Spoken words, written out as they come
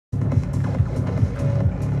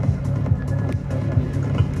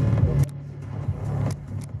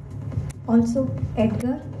Also,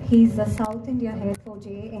 Edgar, he's the South India head for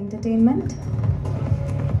J Entertainment.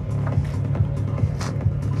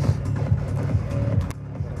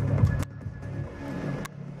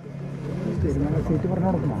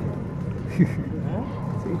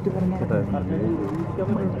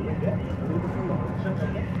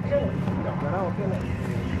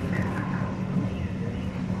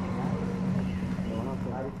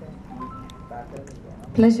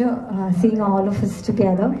 Pleasure seeing all of us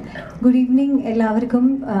together. Good evening, എല്ലാവർക്കും.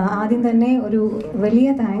 ആദ്യം തന്നെ ഒരു വലിയ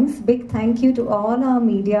thanks, big thank you to all our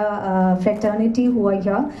media fraternity who are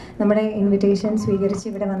here. നമ്മുടെ invitation സ്വീകരിച്ച്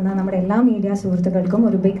ഇവിടെ വന്ന നമ്മുടെ എല്ലാ മീഡിയ സുഹൃത്തുക്കൾക്കും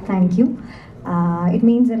ഒരു big thank you. It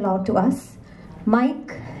means a lot to us. Mic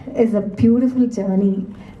is a beautiful journey.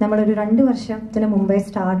 നമ്മളൊരു 2 വർഷത്തിന് മുമ്പേ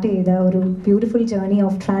സ്റ്റാർട്ട് ചെയ്ത ഒരു beautiful journey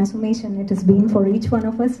of transformation it has been for each one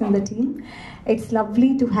of us in the team. It's lovely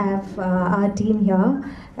to have our team here,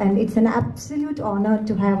 and it's an absolute honor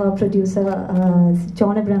to have our producer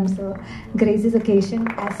John Abraham sir grace this occasion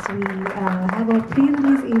as we have our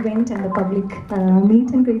pre-release event and the public meet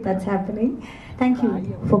and greet that's happening. Thank you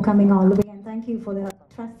for coming all the way, and thank you for the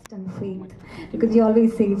trust and faith, because you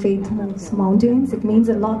always say faith moves mountains. It means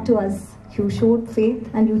a lot to us. You showed faith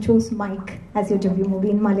and you chose Mike as your debut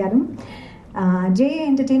movie in Malayalam. J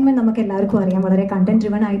Entertainment നമുക്ക് എല്ലാവർക്കും അറിയാം, വളരെ content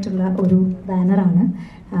driven ആയിട്ടുള്ള ഒരു ബാനറാണ്.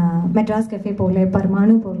 Madras cafe പോലെ,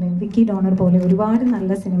 പർമാണു പോലെ, വിക്കി donor പോലെ ഒരുപാട്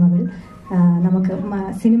നല്ല സിനിമകൾ നമുക്ക്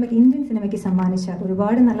ഇന്ത്യൻ സിനിമയ്ക്ക് സമ്മാനിച്ച,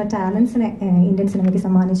 ഒരുപാട് നല്ല ടാലൻസിനെ ഇന്ത്യൻ സിനിമയ്ക്ക്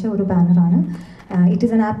സമ്മാനിച്ച ഒരു ബാനറാണ്. It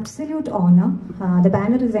is an absolute owner. The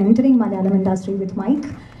banner is entering Malayalam industry with mic,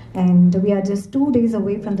 and we are just 2 days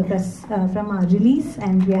away from the press from our release,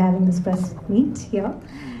 and we are having this press meet here.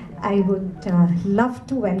 I would love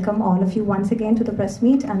to welcome all of you once again to the press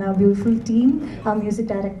meet, and our beautiful team, our music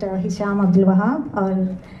director Hisham Abdul Wahab, our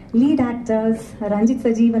lead actors Ranjith,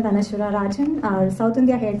 Sajeev and Anaswara Rajan, our South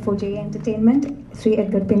India head for J Entertainment Sri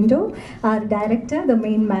Edgar Pindo, our director, the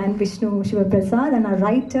main man Vishnu Sivaprasad, and our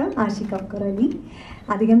writer Ashika Korali.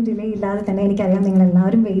 അധികം delay ഇല്ലാതെ തന്നെ എനിക്കറിയാം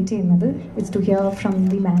നിങ്ങളെല്ലാവരും wait ചെയ്യുന്നത് it's to here from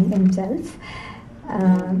the man himself.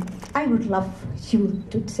 I would love you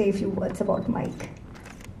to say a few words about Mike.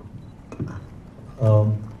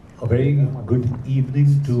 A very good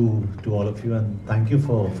evening to all of you, and thank you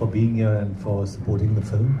for being here and for supporting the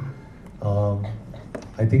film.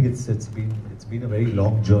 I think it's been a very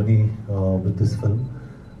long journey with this film.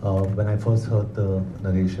 When I first heard the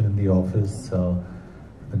narration in the office,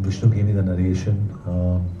 when Vishnu gave me the narration,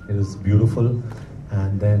 it was beautiful,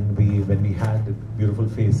 and then when we had beautiful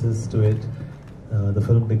faces to it, the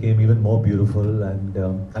film became even more beautiful. And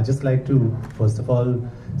I just like to first of all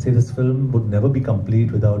say this film would never be complete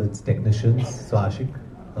without its technicians. So Ashik,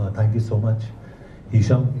 thank you so much.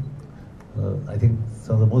 Hisham, I think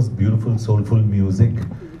some of the most beautiful soulful music,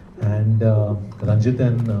 and Ranjith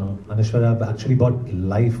and Anaswara have actually brought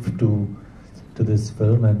life to this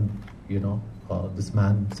film. And you know, this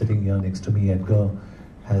man sitting here next to me, Edgar,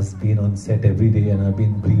 has been on set every day, and I've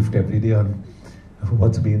been briefed every day on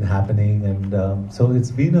what's been happening. And so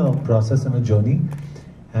it's been a process and a journey,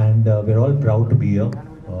 and we're all proud to be here.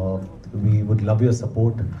 We would love your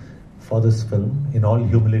support for this film. In all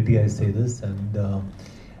humility I say this, and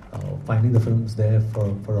finding the films there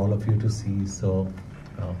for all of you to see. So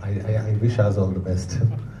I wish us all the best.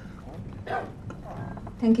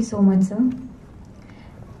 Thank you so much, sir.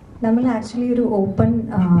 നമ്മൾ actually ഒരു open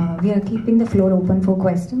V R keeping the floor open four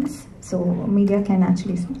questions, so media can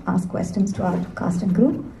actually ask questions to our cast and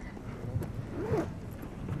group.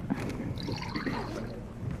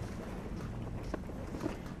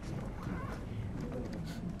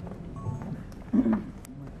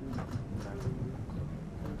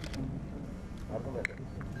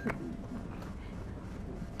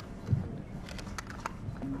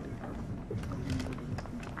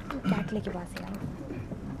 ബാക്കിലേക്ക് pass ചെയ്യാം.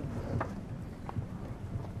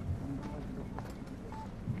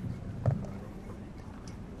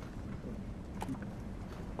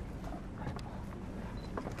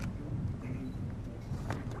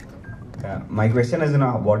 My question is,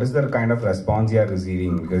 what is the kind of response you are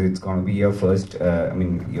receiving? Because it's going to be your first,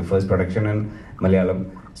 your first production in Malayalam.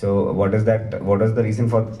 So, what is the reason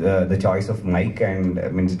for the choice of Mike? And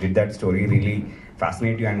did that story really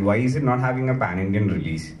fascinate you? And why is it not having a pan-Indian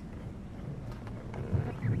release?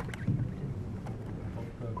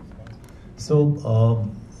 So,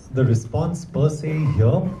 the response per se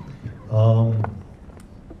here,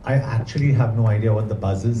 I actually have no idea what the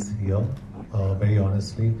buzz is here, very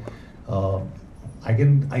honestly. I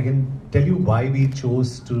can tell you why we chose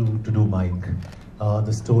to do Mike.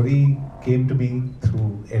 The story came to me through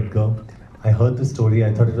Edgar. I heard the story.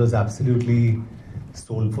 I thought it was absolutely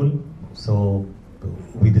soulful. So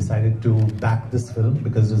we decided to back this film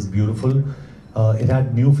because it was beautiful. It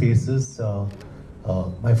had new faces.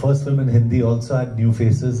 My first film in Hindi also had new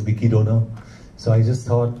faces, Vicky Donor. So I just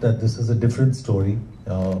thought that this was a different story.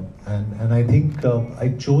 And I think I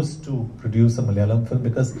chose to produce a Malayalam film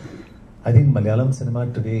because I think Malayalam cinema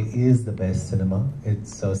today is the best cinema.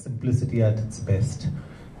 It's simplicity at its best.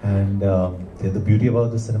 And the beauty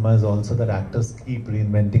about the cinema is also that actors keep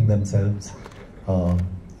reinventing themselves.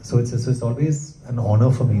 So it's always an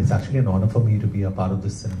honor for me. It's actually an honor for me to be a part of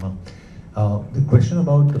this cinema. The question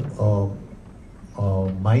about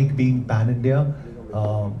Mike being pan-India,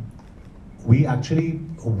 we actually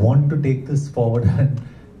want to take this forward and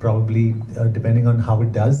probably, depending on how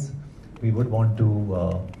it does, we would want to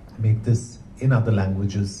make this in other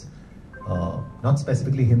languages. Not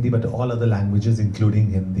specifically Hindi, but all other languages, including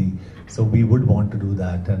Hindi. So we would want to do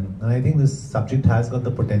that. And I think this subject has got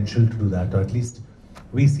the potential to do that, or at least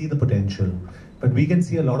we see the potential. But we can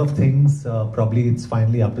see a lot of things. Probably it's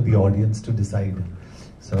finally up to the audience to decide.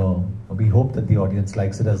 So we hope that the audience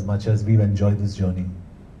likes it as much as we've enjoyed this journey.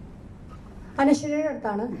 Anaswara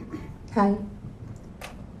അടുത്താണ്. Hi,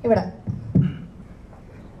 ഇവിടെ.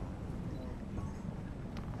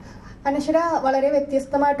 അനശ്വര വളരെ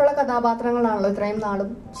വ്യത്യസ്തമായിട്ടുള്ള കഥാപാത്രങ്ങളാണല്ലോ ഇത്രയും നാളും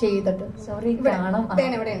ചെയ്തിട്ട്.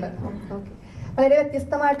 ഇവിടെയുണ്ട്. Okay. വളരെ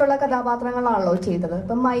വ്യത്യസ്തമായിട്ടുള്ള കഥാപാത്രങ്ങളാണല്ലോ ചെയ്തത്.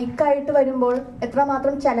 ഇപ്പം മൈക്കായിട്ട് വരുമ്പോൾ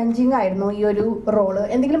എത്രമാത്രം ചലഞ്ചിങ് ആയിരുന്നു ഈ ഒരു റോള്?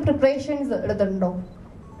 എന്തെങ്കിലും പ്രിപ്പറേഷൻസ് എടുത്തിട്ടുണ്ടോ?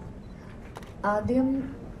 ആദ്യം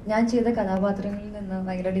ഞാൻ ചെയ്ത കഥാപാത്രങ്ങളിൽ നിന്ന്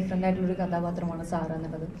ഭയങ്കര ഡിഫറെൻ്റ് ആയിട്ടുള്ളൊരു കഥാപാത്രമാണ് സാറ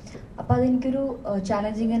എന്നുള്ളത്. അപ്പോൾ അതെനിക്കൊരു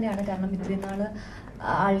ചാലഞ്ചിങ് തന്നെയാണ്. കാരണം ഇത്രയും നാൾ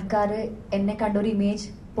ആൾക്കാർ എന്നെ കണ്ടൊരു ഇമേജ്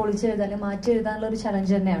പൊളിച്ചെഴുതാൻ മാറ്റി എഴുതാനുള്ളൊരു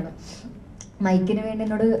ചലഞ്ച് തന്നെയാണ്. മൈക്കിന് വേണ്ടി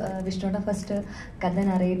എന്നോട് വിഷ്ണുവിൻ്റെ ഫസ്റ്റ് കഥ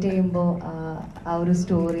നറേറ്റ് ചെയ്യുമ്പോൾ ആ ഒരു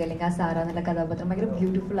സ്റ്റോറി അല്ലെങ്കിൽ ആ സാറ എന്നുള്ള കഥാപാത്രം ഭയങ്കര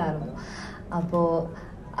ബ്യൂട്ടിഫുൾ ആയിരുന്നു. അപ്പോൾ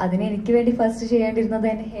അതിന് എനിക്ക് വേണ്ടി ഫസ്റ്റ് ചെയ്യേണ്ടിയിരുന്നത്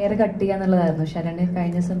എൻ്റെ ഹെയർ കട്ട് ചെയ്യുക എന്നുള്ളതായിരുന്നു. ശരണ്യ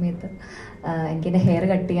കഴിഞ്ഞ സമയത്ത് എനിക്ക് എൻ്റെ ഹെയർ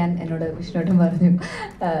കട്ട് ചെയ്യാൻ എന്നോട് വിഷ്ണുവേട്ടൻ പറഞ്ഞു.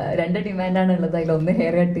 2 ഡിമാൻഡാണ് ഉള്ളത്, അതിലൊന്ന്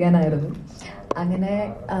ഹെയർ കട്ട് ചെയ്യാനായിരുന്നു. അങ്ങനെ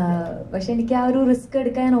പക്ഷെ എനിക്ക് ആ ഒരു റിസ്ക്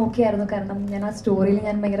എടുക്കാൻ ഞാൻ ഓക്കെ ആയിരുന്നു. കാരണം ഞാൻ ആ സ്റ്റോറിയിൽ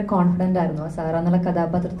ഞാൻ ഭയങ്കര കോൺഫിഡൻ്റ് ആയിരുന്നു. ആ സാറ എന്നുള്ള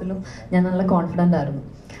കഥാപാത്രത്തിലും ഞാൻ നല്ല കോൺഫിഡൻ്റ് ആയിരുന്നു.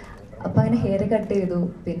 അപ്പം അങ്ങനെ ഹെയർ കട്ട് ചെയ്തു.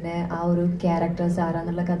 പിന്നെ ആ ഒരു ക്യാരക്ടർ സാറ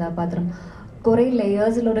എന്നുള്ള കഥാപാത്രം കുറേ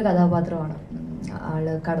ലെയേഴ്സുള്ളൊരു കഥാപാത്രമാണ്.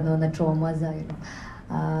 ആള് കടന്നു വന്ന ട്രോമാസ് ആയിരുന്നു,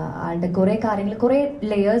 ആളുടെ കുറേ കാര്യങ്ങൾ, കുറേ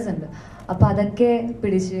ലെയേഴ്സ് ഉണ്ട്. അപ്പം അതൊക്കെ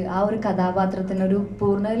പിടിച്ച് ആ ഒരു കഥാപാത്രത്തിനൊരു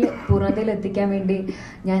പൂർണ്ണതയിൽ എത്തിക്കാൻ വേണ്ടി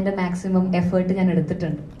ഞാൻ എൻ്റെ മാക്സിമം എഫേർട്ട് ഞാൻ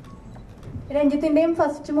എടുത്തിട്ടുണ്ട്. രഞ്ജിത്തിന്റെയും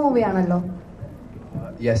ഫസ്റ്റ് മൂവിയാണല്ലോ.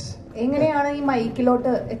 യെസ്. എങ്ങനെയാണ് ഈ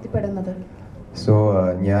മൈക്കിലോട്ട് എത്തിപ്പെടുന്നത്? സോ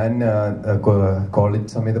ഞാൻ കോളേജ്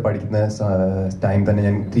സമയത്ത് പഠിക്കുന്ന ടൈം തന്നെ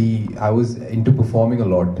I was in to performing a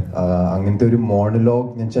lot. അങ്ങനത്തെ ഒരു മോണലോഗ്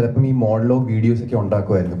ഞാൻ ചിലപ്പം ഈ മോണലോഗ് വീഡിയോസ് ഒക്കെ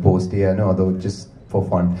ഉണ്ടാക്കുമായിരുന്നു പോസ്റ്റ് ചെയ്യാനോ അതോ ജസ്റ്റ് ഫോർ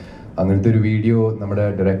ഫൺ. അങ്ങനത്തെ ഒരു വീഡിയോ നമ്മുടെ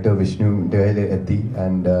ഡയറക്ടർ വിഷ്ണുവിൻ്റെ കയ്യിൽ എത്തി.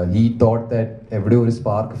 ആൻഡ് ഹീ തോട്ട് ദാറ്റ് എവിടെ ഒരു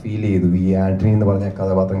സ്പാർക്ക് ഫീൽ ചെയ്തു ഈ ആന്റണി എന്ന് പറഞ്ഞ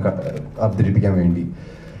കഥാപാത്രം അവതരിപ്പിക്കാൻ വേണ്ടി.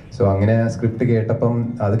 സോ അങ്ങനെ സ്ക്രിപ്റ്റ്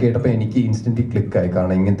കേട്ടപ്പോൾ എനിക്ക് ഇൻസ്റ്റൻ്റ്ലി ക്ലിക്കായി.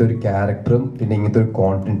 കാരണം ഇങ്ങനത്തെ ഒരു ക്യാരക്ടറും പിന്നെ ഇങ്ങനത്തെ ഒരു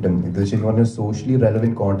കോണ്ടന്റും ഇത് ശരിക്കും പറഞ്ഞാൽ socially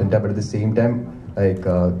relevant content. But at the same time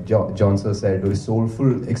like ജോൺസേഴ്സ് ആയിട്ട് ഒരു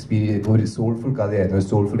സോൾഫുൾ കഥയായിരുന്നു, ഒരു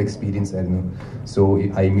സോൾഫുൾ എക്സ്പീരിയൻസ് ആയിരുന്നു. So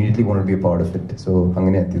I immediately want to B A part of it. So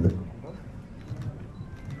അങ്ങനെ എത്തിയത്.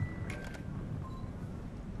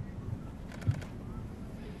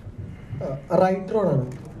 റൈറ്ററോടാണ്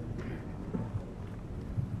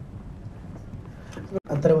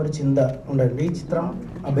അത്തരം ഒരു ചിന്ത ഉണ്ടായിട്ടുണ്ട്. ഈ ചിത്രം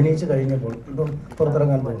അഭിനയിച്ച് കഴിഞ്ഞപ്പോൾ, ഇപ്പം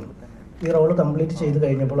പുറത്തിറങ്ങാൻ പോകുന്നു, ഈ റോള് കംപ്ലീറ്റ് ചെയ്ത്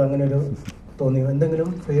കഴിഞ്ഞപ്പോൾ അങ്ങനെ ഒരു തോന്നിയോ? എന്തെങ്കിലും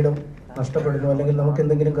ഫ്രീഡം നഷ്ടപ്പെടുന്നു അല്ലെങ്കിൽ നമുക്ക്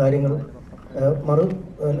എന്തെങ്കിലും കാര്യങ്ങൾ മറു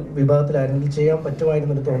വിഭാഗത്തിലായിരുന്നെങ്കിൽ ചെയ്യാൻ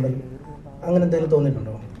പറ്റുമായിരുന്നൊരു തോന്നൽ, അങ്ങനെ എന്തെങ്കിലും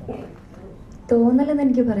തോന്നിയിട്ടുണ്ടോ? തോന്നലെന്ന്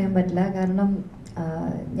എനിക്ക് പറയാൻ പറ്റില്ല. കാരണം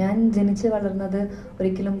ഞാൻ ജനിച്ച് വളർന്നത്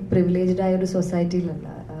ഒരിക്കലും പ്രിവിലേജ്ഡ് ആയ ഒരു സൊസൈറ്റിയിലല്ല.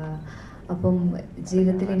 അപ്പം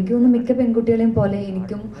ജീവിതത്തിൽ എനിക്ക് തോന്നുന്നു മിക്ക പെൺകുട്ടികളെയും പോലെ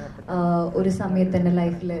എനിക്കും ഒരു സമയത്ത് എൻ്റെ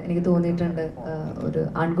ലൈഫിൽ എനിക്ക് തോന്നിയിട്ടുണ്ട് ഒരു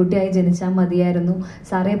ആൺകുട്ടിയായി ജനിച്ചാൽ മതിയായിരുന്നു.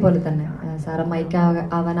 സാറേ പോലെ തന്നെ, സാറ മൈക്ക്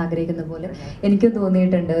ആവാൻ ആഗ്രഹിക്കുന്ന പോലെ എനിക്കും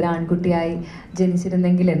തോന്നിയിട്ടുണ്ട് ഒരു ആൺകുട്ടിയായി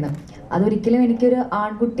ജനിച്ചിരുന്നെങ്കിൽ എന്ന്. അതൊരിക്കലും എനിക്കൊരു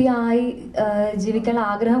ആൺകുട്ടിയായി ജീവിക്കാനുള്ള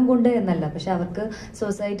ആഗ്രഹം കൊണ്ട് എന്നല്ല, പക്ഷെ അവർക്ക്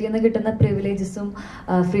സൊസൈറ്റിയിൽ നിന്ന് കിട്ടുന്ന പ്രിവിലേജസും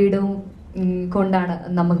ഫ്രീഡവും കൊണ്ടാണ്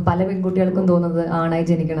നമുക്ക് പല പെൺകുട്ടികൾക്കും തോന്നുന്നത് ആണായി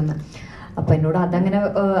ജനിക്കണമെന്ന്. അപ്പം എന്നോട് അതങ്ങനെ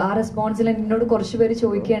ആ റെസ്പോൺസിൽ എന്നോട് കുറച്ച് പേര്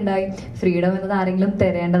ചോദിക്കുകയുണ്ടായി, ഫ്രീഡം എന്നത് ആരെങ്കിലും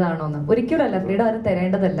തരേണ്ടതാണോ എന്ന്. ഒരിക്കലും അല്ല, ഫ്രീഡം ആരും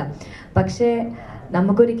തരേണ്ടതല്ല. പക്ഷേ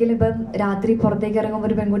നമുക്കൊരിക്കലും ഇപ്പം രാത്രി പുറത്തേക്ക് ഇറങ്ങുമ്പോൾ,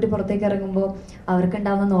 ഒരു പെൺകുട്ടി പുറത്തേക്ക് ഇറങ്ങുമ്പോൾ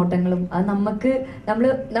അവർക്കുണ്ടാവുന്ന നോട്ടങ്ങളും അത്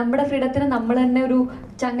നമ്മുടെ ഫ്രീഡത്തിന് നമ്മൾ തന്നെ ഒരു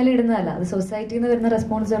ചങ്ങലിടുന്നതല്ല, അത് സൊസൈറ്റിയിൽ നിന്ന് വരുന്ന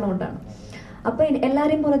റെസ്പോൺസുകൾ കൊണ്ടാണ്. അപ്പം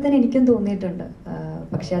എല്ലാവരെയും പോലെ തന്നെ എനിക്കും തോന്നിയിട്ടുണ്ട്.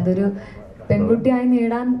 പക്ഷെ അതൊരു പെൺകുട്ടിയായി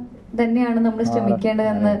നേടാൻ തന്നെയാണ് നമ്മൾ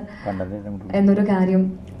ശ്രമിക്കേണ്ടതെന്ന് എന്നൊരു കാര്യം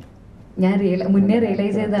ഞാൻ മുന്നേ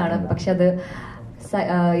റിയലൈസ് ചെയ്തതാണ്. പക്ഷെ അത്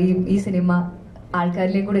ഈ സിനിമ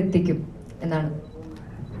ആൾക്കാരിലേക്ക് കൂടെ എത്തിക്കും എന്നാണ്.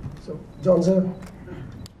 So, John sir,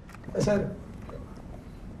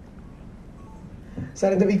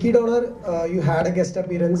 sir, in the Wiki Donor, you had a guest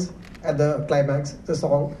appearance at the climax, the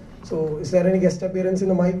song. So, is there any guest appearance in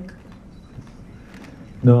the mic?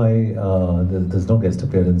 No, there's no guest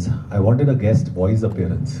appearance. I wanted a guest voice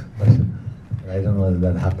appearance, but I don't know whether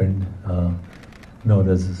that happened. No,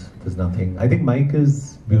 there's nothing. I think Mike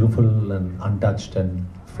is beautiful and untouched and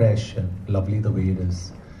fresh and lovely the way it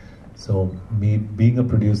is. So me being a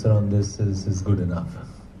producer on this is good enough.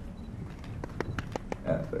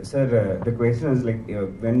 Sir, the question is like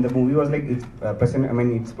when the movie was like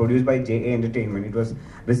it's produced by JA Entertainment. It was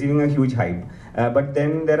receiving a huge hype, but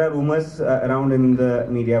then there are rumors around in the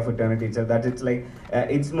media fraternity itself that it's like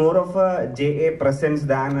it's more of a JA presence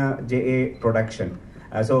than a JA production.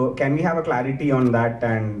 So can we have a clarity on that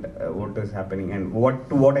and what is happening and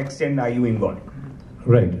to what extent are you involved?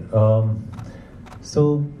 Right. So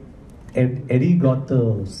Eddie got the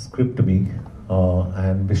script to me.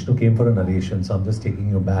 And Vishnu came for a narration, so I'm just taking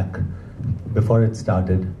you back before it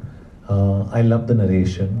started. I love the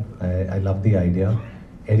narration, I love the idea.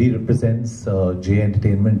 Eddie represents J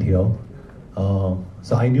Entertainment here.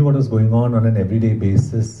 So I knew what was going on an everyday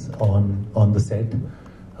basis on the set.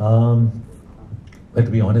 But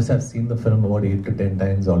to be honest, I've seen the film about 8 to 10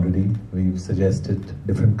 times already. We've suggested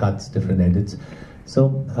different cuts, different edits. So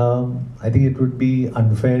I think it would be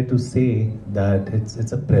unfair to say that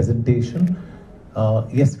it's a presentation.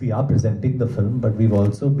 Yes, we are presenting the film, but we've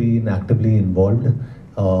also been actively involved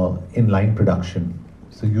in line production.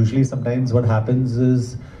 So usually sometimes what happens is,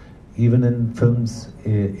 even in films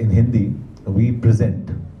in Hindi, we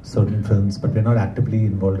present certain films, but we're not actively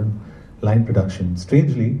involved in line production.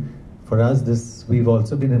 Strangely, for us, we've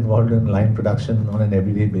also been involved in line production on an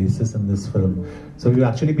everyday basis in this film. So we've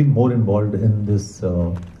actually been more involved in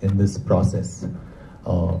this process.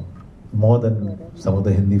 More than some of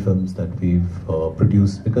the Hindi films that we've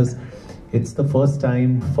produced, because it's the first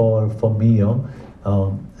time for me,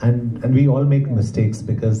 and we all make mistakes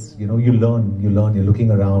because you learn, you're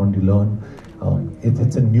looking around, you learn.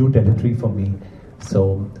 It's a new territory for me, so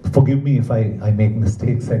forgive me if I make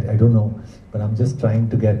mistakes. I don't know, but I'm just trying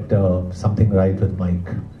to get something right with Mike.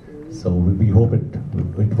 So we hope it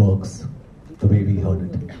works the way we heard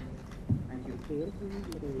it.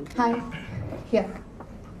 Hi, here.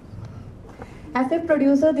 As a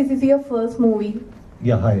producer, this is your first movie.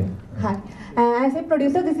 Yeah, hi. Hi. As a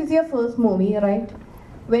producer, this is your first movie, right?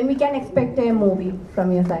 When we can expect a movie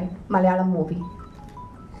from your side, Malayalam movie?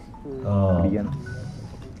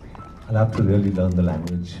 I'll have to really learn the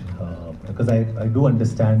language because I do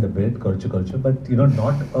understand a bit culture, but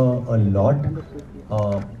not a lot,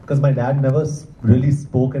 because my dad never really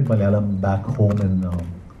spoke in Malayalam back home in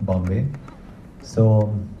Bombay. So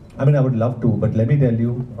I mean, I would love to, but let me tell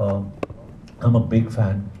you, I'm a big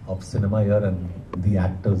fan of cinema here and the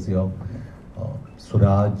actors here.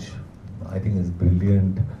 Suraj, I think, is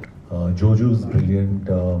brilliant. Joju's brilliant.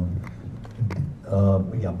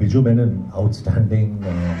 Biju Menon, outstanding.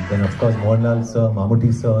 Then of course Mohanlal sir,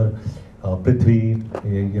 Mammootty sir, Prithvi,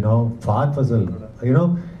 Fahad Fazal.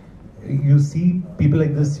 You see people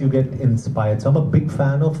like this, you get inspired. So I'm a big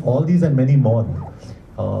fan of all these and many more,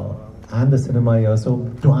 and the cinema here. So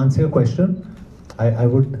to answer your question, I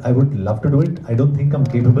would love to do it. I don't think I'm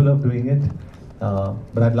capable of doing it,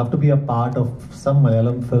 but I'd love to be a part of some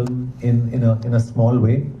Malayalam film in a small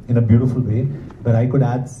way, in a beautiful way, where I could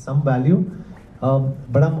add some value.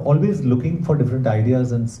 But I'm always looking for different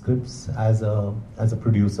ideas and scripts as a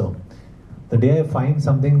producer. The day I find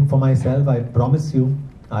something for myself, I promise you,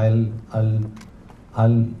 I'll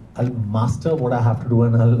master what I have to do,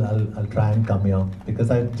 and I'll try and come here,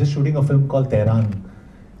 because I'm just shooting a film called Tehran.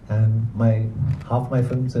 And half my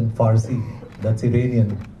film's in Farsi, that's Iranian.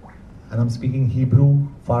 And I'm speaking Hebrew,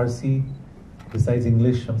 Farsi, besides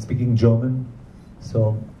English, I'm speaking German. So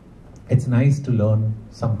it's nice to learn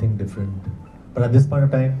something different. But at this point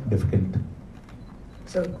of time, difficult.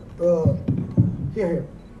 So, here.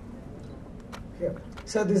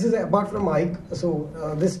 So this is apart from Mike. So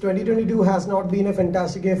this 2022 has not been a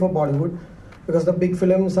fantastic year for Bollywood, because the big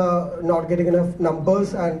films are not getting enough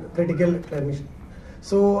numbers and critical recognition.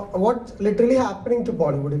 So what's literally happening to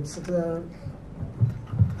Bollywood?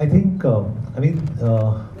 I think,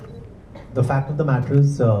 the fact of the matter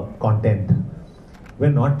is content. We're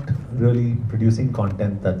not really producing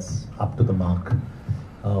content that's up to the mark.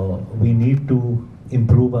 We need to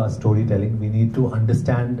improve our storytelling. We need to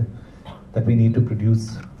understand that we need to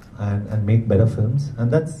produce and make better films.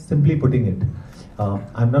 And that's simply putting it.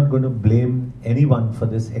 I'm not going to blame anyone for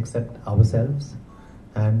this except ourselves.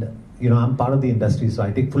 And I'm part of the industry, so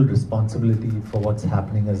I take full responsibility for what's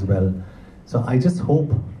happening as well. So I just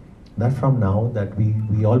hope that from now that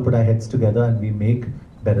we all put our heads together and we make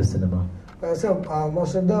better cinema. Most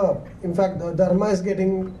of in fact, Dharma is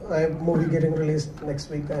getting a movie getting released next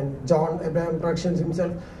week, and John Abraham Productions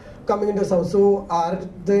himself coming into South. So are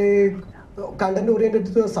they content oriented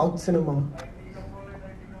to the South cinema?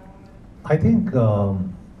 I think,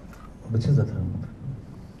 which is the thing?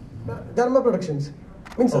 Dharma Productions.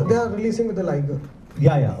 Means okay. They are releasing with the Liger.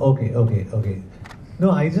 Yeah, okay.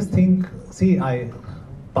 No, I just think,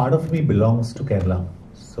 part of me belongs to Kerala.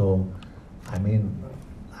 So,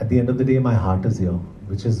 at the end of the day, my heart is here,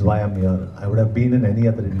 which is why I'm here. I would have been in any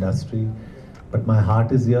other industry, but my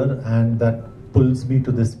heart is here, and that pulls me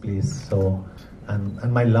to this place. So,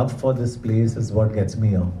 and my love for this place is what gets me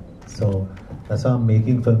here. So, that's why I'm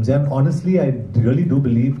making films. And honestly, I really do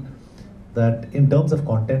believe that in terms of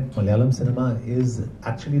content, Malayalam cinema is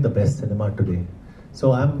actually the best cinema today.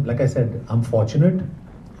 So like I said, I'm fortunate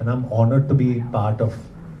and I'm honored to be part of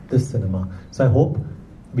this cinema. So I hope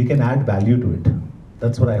we can add value to it.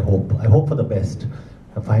 That's what I hope. I hope for the best.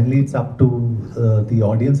 And finally, it's up to the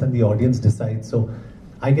audience, and the audience decides. So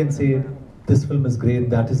I can say, this film is great,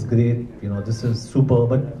 that is great, this is super,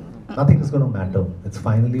 but nothing is going to matter. It's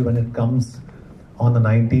finally when it comes on the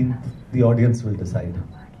 19th, the audience will decide.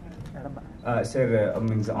 Sir,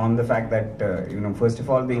 means on the fact that first of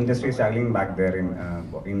all, the industry is struggling back there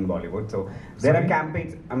in Bollywood. So there are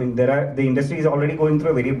campaigns. The industry is already going through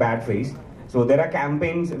a very bad phase. So there are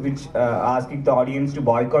campaigns which asking the audience to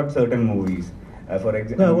boycott certain movies. For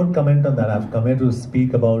example, no, I won't comment on that. I've come here to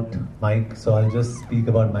speak about Mike, so I'll just speak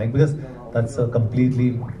about Mike because that's a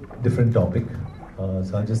completely different topic.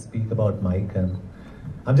 So I'll just speak about Mike, and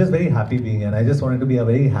I'm just very happy being here. And I just wanted to be a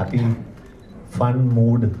very happy, fun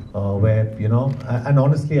mood where, and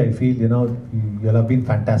honestly, I feel, you all have been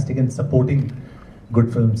fantastic in supporting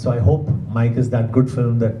good films. So I hope Mike is that good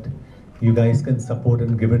film that you guys can support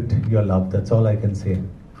and give it your love. That's all I can say.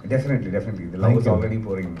 Definitely. The love is already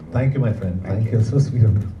pouring. Thank you, my friend. Thank you. So sweet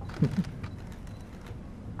of you.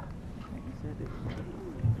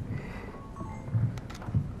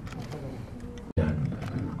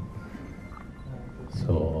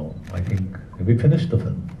 So I think we finished the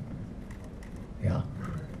film. Yeah.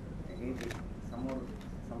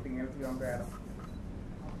 Something else you want to add?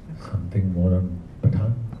 Something more on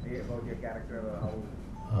Pathan? About your character,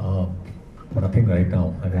 nothing right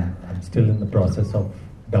now. I'm still in the process of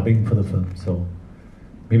dubbing for the film, so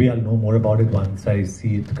maybe I'll know more about it once I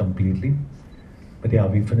see it completely. But yeah,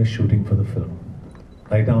 we finished shooting for the film.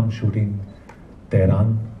 Right now I'm shooting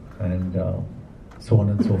Tehran and so on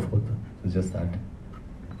and so forth. It's just that.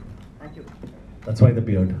 Thank you. That's why the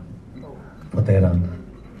beard for Tehran.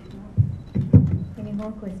 Any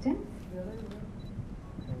more questions?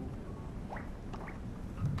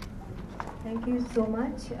 Thank you so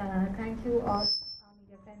much. Thank you all our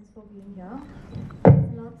media friends for being here. Thanks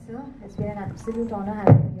a lot, sir. It's been an absolute honor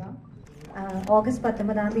having you here. August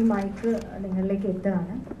 19 Mike നിങ്ങളിലേക്ക്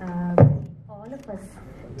എത്തുകയാണ്. All of us,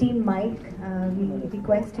 Team Mike, we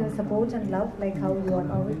request your support and love like how you are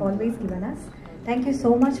always given us. Thank you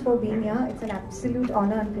so much for being here. It's an absolute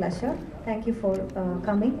honor and pleasure. Thank you for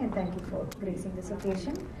coming, and thank you for gracing this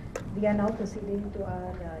occasion. We are now proceeding to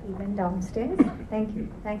our event downstairs. Thank you.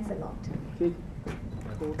 Thanks a lot.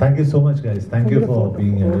 Thank you so much, guys. Thank you for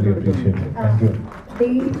being here. Really appreciate it. Thank you.